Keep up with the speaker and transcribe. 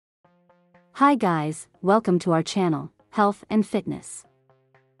Hi guys, welcome to our channel, Health and Fitness.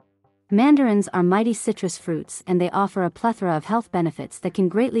 Mandarins are mighty citrus fruits and they offer a plethora of health benefits that can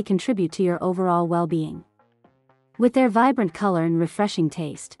greatly contribute to your overall well-being. With their vibrant color and refreshing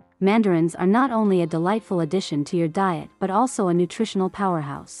taste, mandarins are not only a delightful addition to your diet but also a nutritional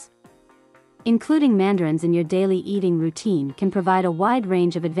powerhouse. Including mandarins in your daily eating routine can provide a wide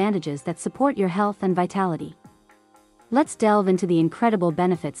range of advantages that support your health and vitality. Let's delve into the incredible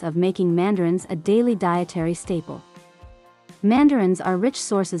benefits of making mandarins a daily dietary staple. Mandarins are rich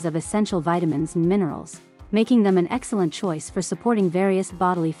sources of essential vitamins and minerals, making them an excellent choice for supporting various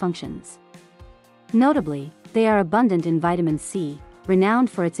bodily functions. Notably, they are abundant in vitamin C, renowned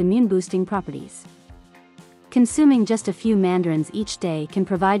for its immune-boosting properties. Consuming just a few mandarins each day can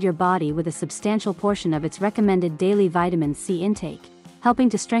provide your body with a substantial portion of its recommended daily vitamin C intake, helping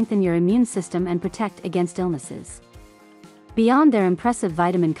to strengthen your immune system and protect against illnesses. Beyond their impressive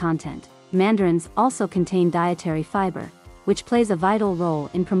vitamin content, mandarins also contain dietary fiber, which plays a vital role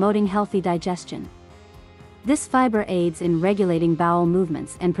in promoting healthy digestion. This fiber aids in regulating bowel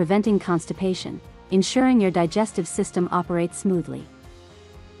movements and preventing constipation, ensuring your digestive system operates smoothly.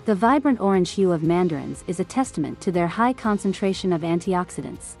 The vibrant orange hue of mandarins is a testament to their high concentration of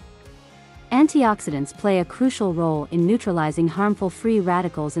antioxidants. Antioxidants play a crucial role in neutralizing harmful free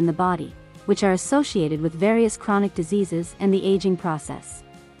radicals in the body, which are associated with various chronic diseases and the aging process.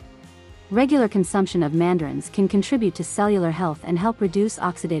 Regular consumption of mandarins can contribute to cellular health and help reduce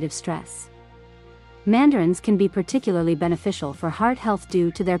oxidative stress. Mandarins can be particularly beneficial for heart health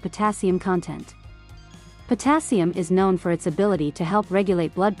due to their potassium content. Potassium is known for its ability to help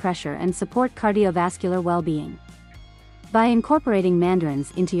regulate blood pressure and support cardiovascular well-being. By incorporating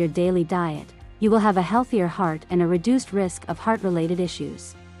mandarins into your daily diet, you will have a healthier heart and a reduced risk of heart-related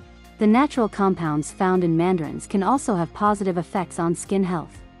issues. The natural compounds found in mandarins can also have positive effects on skin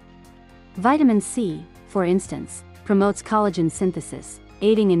health. Vitamin C, for instance, promotes collagen synthesis,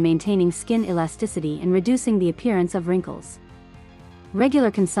 aiding in maintaining skin elasticity and reducing the appearance of wrinkles.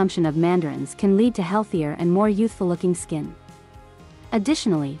 Regular consumption of mandarins can lead to healthier and more youthful-looking skin.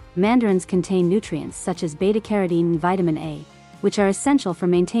 Additionally, mandarins contain nutrients such as beta-carotene and vitamin A, which are essential for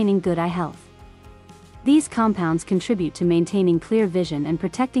maintaining good eye health. These compounds contribute to maintaining clear vision and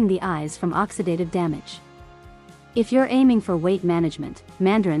protecting the eyes from oxidative damage. If you're aiming for weight management,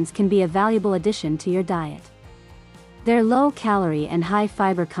 mandarins can be a valuable addition to your diet. Their low-calorie and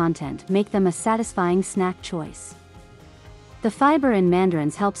high-fiber content make them a satisfying snack choice. The fiber in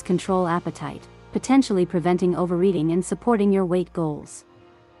mandarins helps control appetite, potentially preventing overeating and supporting your weight goals.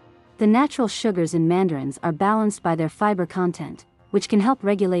 The natural sugars in mandarins are balanced by their fiber content, which can help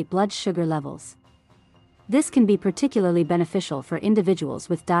regulate blood sugar levels. This can be particularly beneficial for individuals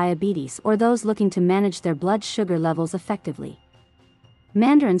with diabetes or those looking to manage their blood sugar levels effectively.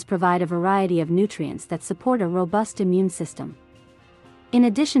 Mandarins provide a variety of nutrients that support a robust immune system. In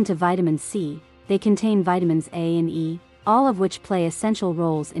addition to vitamin C, they contain vitamins A and E, all of which play essential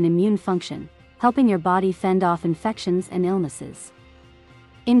roles in immune function, helping your body fend off infections and illnesses.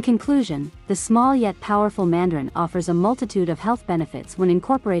 In conclusion, the small yet powerful mandarin offers a multitude of health benefits when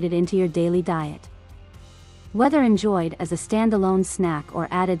incorporated into your daily diet. Whether enjoyed as a standalone snack or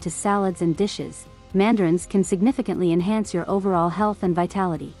added to salads and dishes, mandarins can significantly enhance your overall health and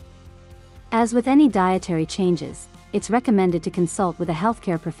vitality. As with any dietary changes, it's recommended to consult with a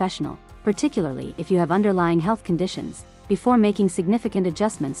healthcare professional, particularly if you have underlying health conditions, before making significant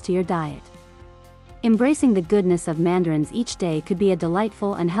adjustments to your diet. Embracing the goodness of mandarins each day could be a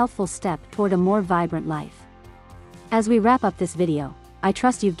delightful and healthful step toward a more vibrant life. As we wrap up this video, I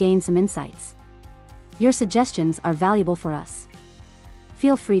trust you've gained some insights. Your suggestions are valuable for us.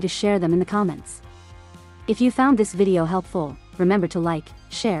 Feel free to share them in the comments. If you found this video helpful, remember to like,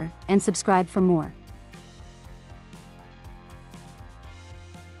 share, and subscribe for more.